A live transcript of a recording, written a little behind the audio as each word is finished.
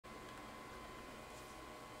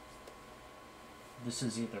this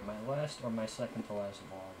is either my last or my second to last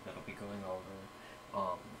vlog that'll be going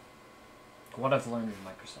over what I've learned in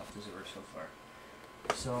Microsoft Azure so far.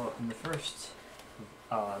 So in the first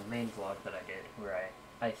main vlog that I did, where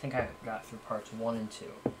I think I got through parts 1 and 2,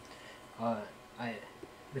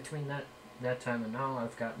 between that time and now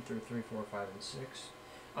I've gotten through 3, 4, 5, and 6.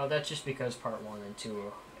 That's just because part 1,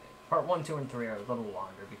 2, and 3 are a little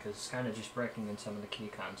longer because it's kind of just breaking in some of the key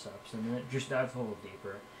concepts, and then it just dives a little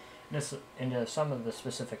deeper into some of the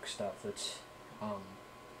specific stuff that's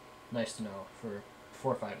nice to know for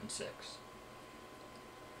 4, 5, and 6.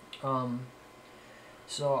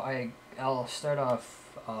 So I'll start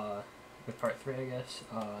off with part 3, I guess.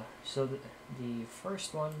 So the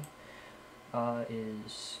first one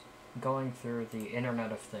is going through the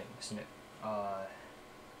Internet of Things, and it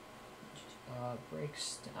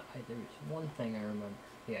breaks down. There's one thing I remember.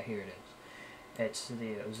 Yeah, here it is. It's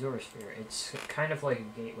the Azure Sphere. It's kind of like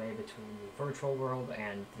a gateway between the virtual world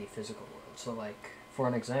and the physical world. So, like, for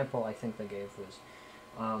an example, I think they gave was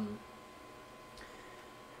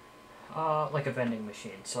like a vending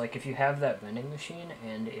machine. So, like, if you have that vending machine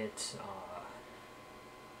and it's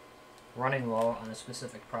running low on a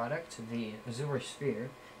specific product, the Azure Sphere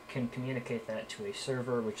can communicate that to a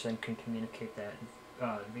server, which then can communicate that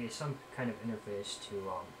via some kind of interface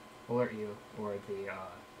to alert you, or the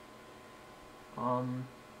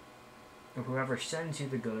whoever sends you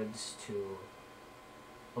the goods to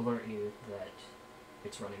alert you that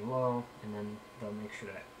it's running low, and then they'll make sure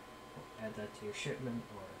to add that to your shipment,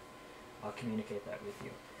 or communicate that with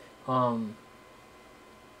you.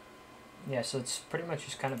 Yeah, so it's pretty much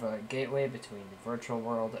just kind of a gateway between the virtual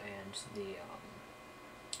world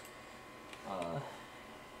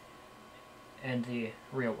and the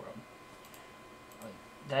real world.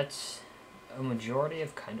 That's a majority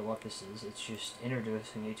of kind of what this is. It's just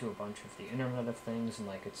introducing you to a bunch of the Internet of Things, and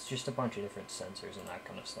like it's just a bunch of different sensors and that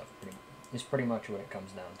kind of stuff. Is pretty much what it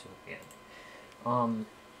comes down to at the end.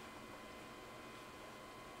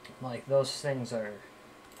 Like those things are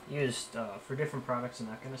used for different products and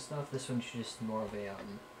that kind of stuff. This one's just more of a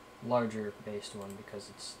larger based one because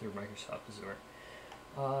it's through Microsoft Azure.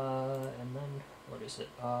 And then, what is it?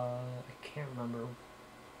 I can't remember.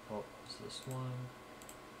 What was this one?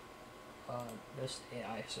 Best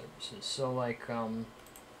AI services. So, like,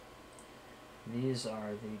 these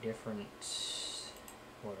are the different,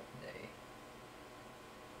 what are they?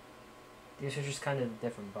 These are just kind of the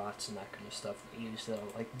different bots and that kind of stuff that use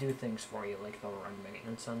that'll, like, do things for you. Like, they'll run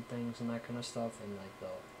maintenance on things and that kind of stuff, and, like,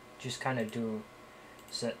 they'll just kind of do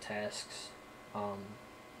set tasks.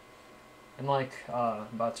 And like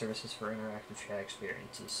bot services for interactive chat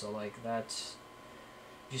experiences. So like that's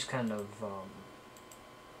just kind of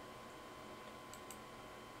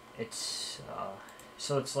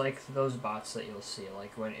so it's like those bots that you'll see,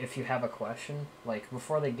 like if you have a question, like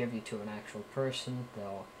before they give you to an actual person,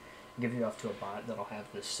 they'll give you off to a bot that'll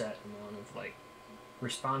have this set amount of like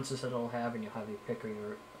responses that it'll have, and you'll have you pick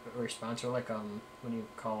your response, or like when you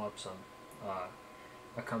call up some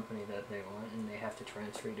a company that they want, and they have to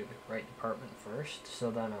transfer you to the right department first.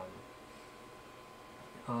 So then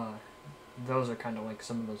those are kind of like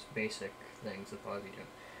some of those basic things that they'll have you do.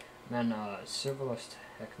 And then serverless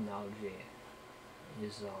technology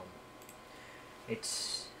is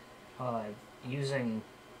it's using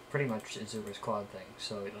pretty much Azure's cloud thing.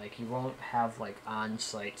 So like you won't have like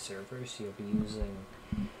on-site servers. You'll be using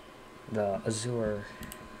the Azure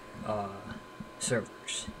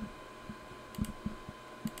servers.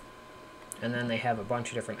 And then they have a bunch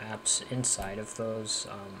of different apps inside of those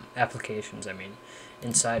applications. I mean,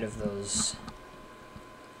 inside of those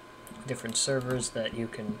different servers that you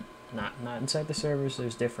can not inside the servers.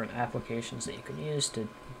 There's different applications that you can use to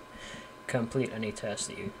complete any test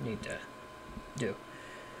that you need to do.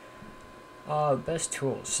 Best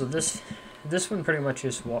tools. So this one pretty much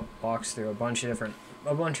just walks through a bunch of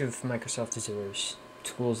Microsoft Azure's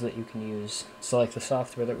tools that you can use. So like the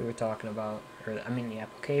software that we were talking about, or I mean the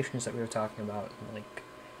applications that we were talking about, like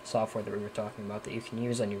software that we were talking about that you can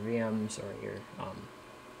use on your VMs or your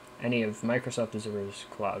any of Microsoft Azure's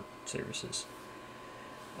cloud services.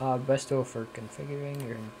 Best tool for configuring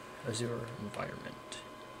your Azure environment.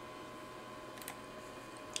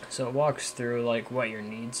 So it walks through like what your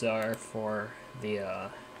needs are for the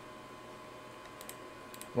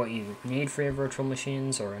what you need for your virtual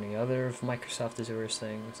machines or any other of Microsoft Azure's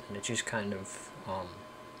things, and it just kind of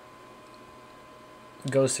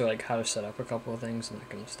goes through like how to set up a couple of things and that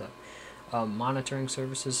kind of stuff. Monitoring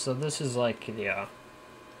services. So this is like the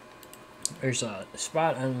there's a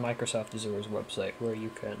spot on Microsoft Azure's website where you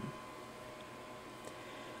can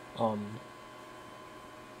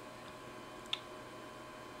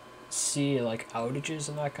see like outages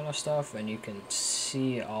and that kind of stuff, and you can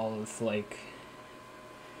see all of like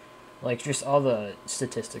just all the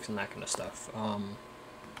statistics and that kind of stuff.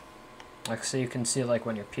 Like so you can see like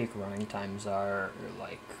when your peak running times are, or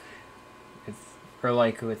like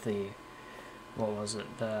with the, what was it,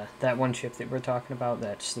 that one chip that we're talking about,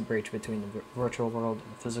 that's the bridge between the virtual world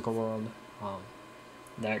and the physical world.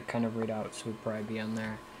 That kind of readouts would probably be on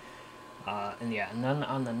there. And yeah, and then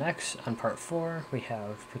on part 4, we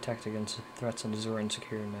have protect against threats on Azure and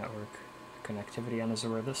secure network connectivity on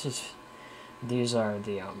Azure. These are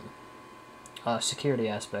the security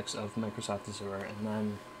aspects of Microsoft Azure, and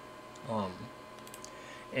then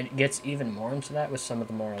it gets even more into that with some of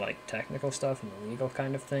the more like technical stuff and the legal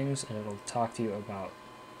kind of things, and it'll talk to you about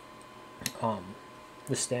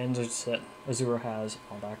the standards that Azure has,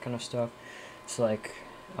 all that kind of stuff. So like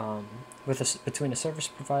between a service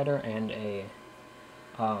provider and a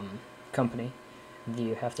company,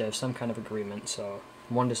 you have to have some kind of agreement so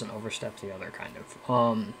one doesn't overstep the other, kind of.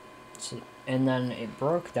 And then it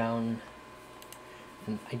broke down,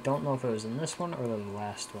 and I don't know if it was in this one or the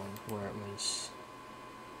last one where it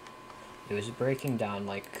was breaking down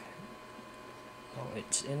like, oh,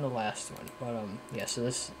 it's in the last one, but yeah, so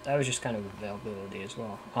that was just kind of availability as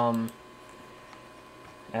well.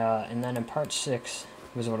 And then in part 6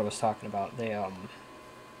 was what I was talking about. They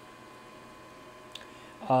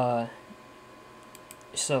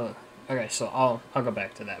so okay, so I'll go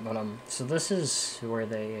back to that, but so this is where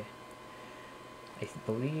they, I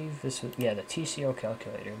believe this was, yeah, the TCO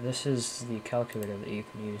calculator. This is the calculator that you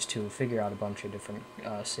can use to figure out a bunch of different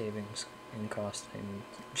savings in costing,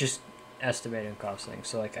 just estimating costing.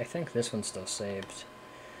 So like I think this one's still saved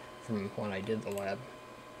from when I did the lab.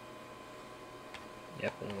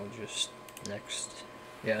 Yep, and we'll just next.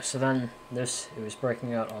 Yeah, so then it was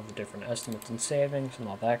breaking out all the different estimates and savings and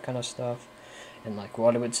all that kind of stuff, and like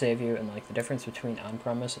what it would save you, and like the difference between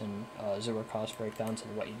on-premise and Azure cost breakdowns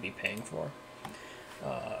and what you'd be paying for.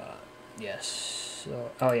 Yes,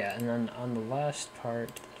 so, oh yeah, and then on the last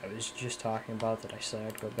part that I was just talking about that I said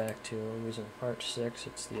I'd go back to, it was in part 6,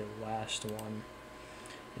 it's the last one,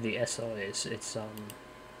 the SLAs, it's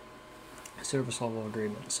service level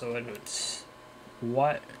agreement. So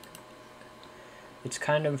it's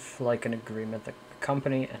kind of like an agreement that a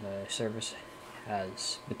company and a service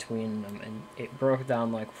has between them, and it broke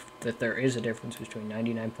down like that there is a difference between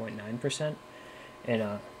 99.9%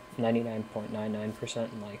 and 99.99%,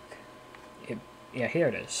 and like yeah, here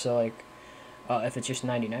it is. So like if it's just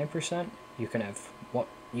 99%, you can have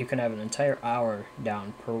an entire hour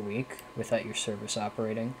down per week without your service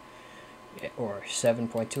operating, or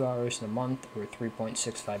 7.2 hours in a month, or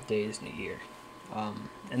 3.65 days in a year.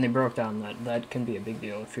 And they broke down that can be a big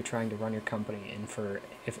deal if you're trying to run your company, and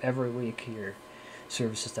if every week your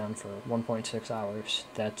service is down for 1.6 hours,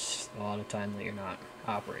 that's a lot of time that you're not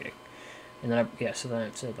operating. And then so then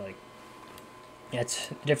it said like, it's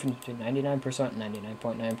the difference between 99% and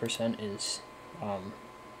 99.9% is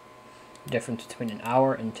difference between an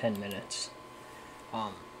hour and 10 minutes.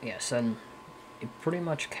 Yes, and it pretty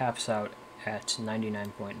much caps out at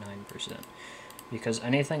 99.9%. Because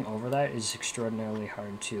anything over that is extraordinarily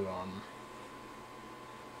hard to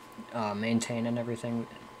maintain and everything,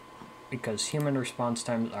 because human response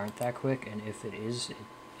times aren't that quick, and if there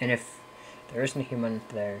isn't a human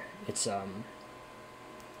there, it's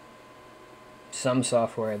some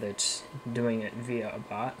software that's doing it via a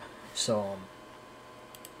bot. So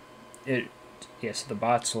so the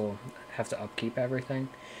bots will have to upkeep everything,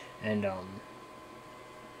 and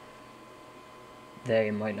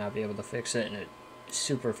they might not be able to fix it in a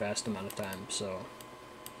super fast amount of time. So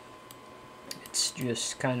it's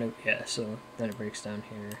just kind of, yeah, so then it breaks down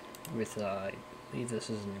here with I believe this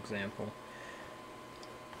is an example.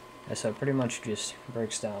 So it pretty much just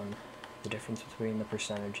breaks down the difference between the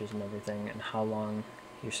percentages and everything, and how long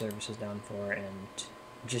your service is down for, and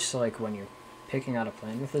just like when you're picking out a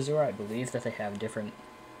plan with Azure, I believe that they have different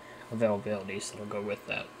availabilities that'll go with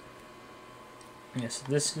that. Yes,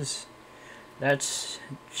 that's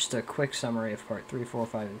just a quick summary of part 3, 4,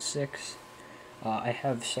 5, and 6. I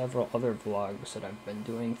have several other vlogs that I've been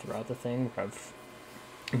doing throughout the thing, where I've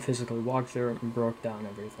physically walked through it and broke down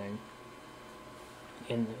everything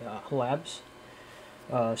in the labs.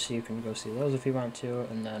 So you can go see those if you want to,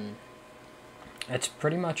 and then that's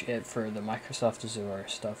pretty much it for the Microsoft Azure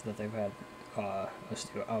stuff that they've had us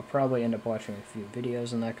do. I'll probably end up watching a few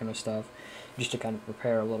videos and that kind of stuff, just to kind of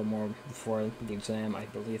prepare a little more before the exam. I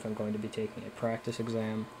believe I'm going to be taking a practice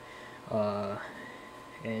exam,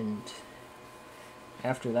 and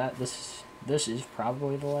after that, this is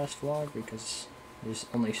probably the last vlog, because there's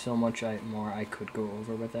only so much more I could go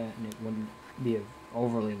over with that, and it wouldn't be an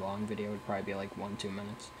overly long video. It would probably be like 1-2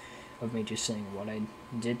 minutes of me just saying what I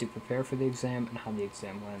did to prepare for the exam and how the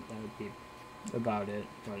exam went. That would be about it,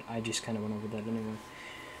 but I just kind of went over that anyway.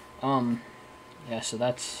 Yeah, so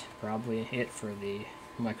that's probably it for the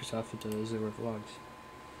Microsoft Azure vlogs.